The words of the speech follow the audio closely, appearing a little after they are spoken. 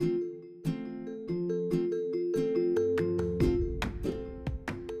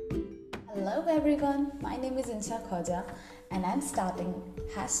everyone, my name is Insha Khoja and I'm starting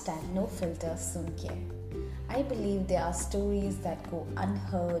 #NoFilter Soon Care. I believe there are stories that go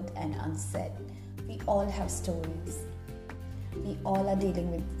unheard and unsaid. We all have stories. We all are dealing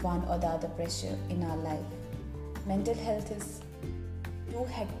with one or the other pressure in our life. Mental health is too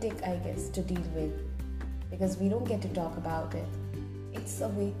hectic, I guess, to deal with because we don't get to talk about it. It's a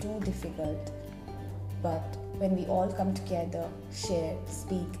way too difficult. But when we all come together, share,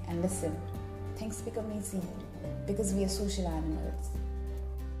 speak, and listen, things become easy because we are social animals.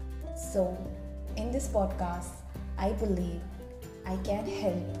 So, in this podcast, I believe I can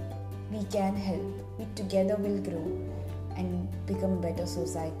help, we can help, we together will grow and become a better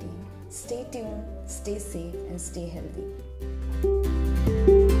society. Stay tuned, stay safe, and stay healthy.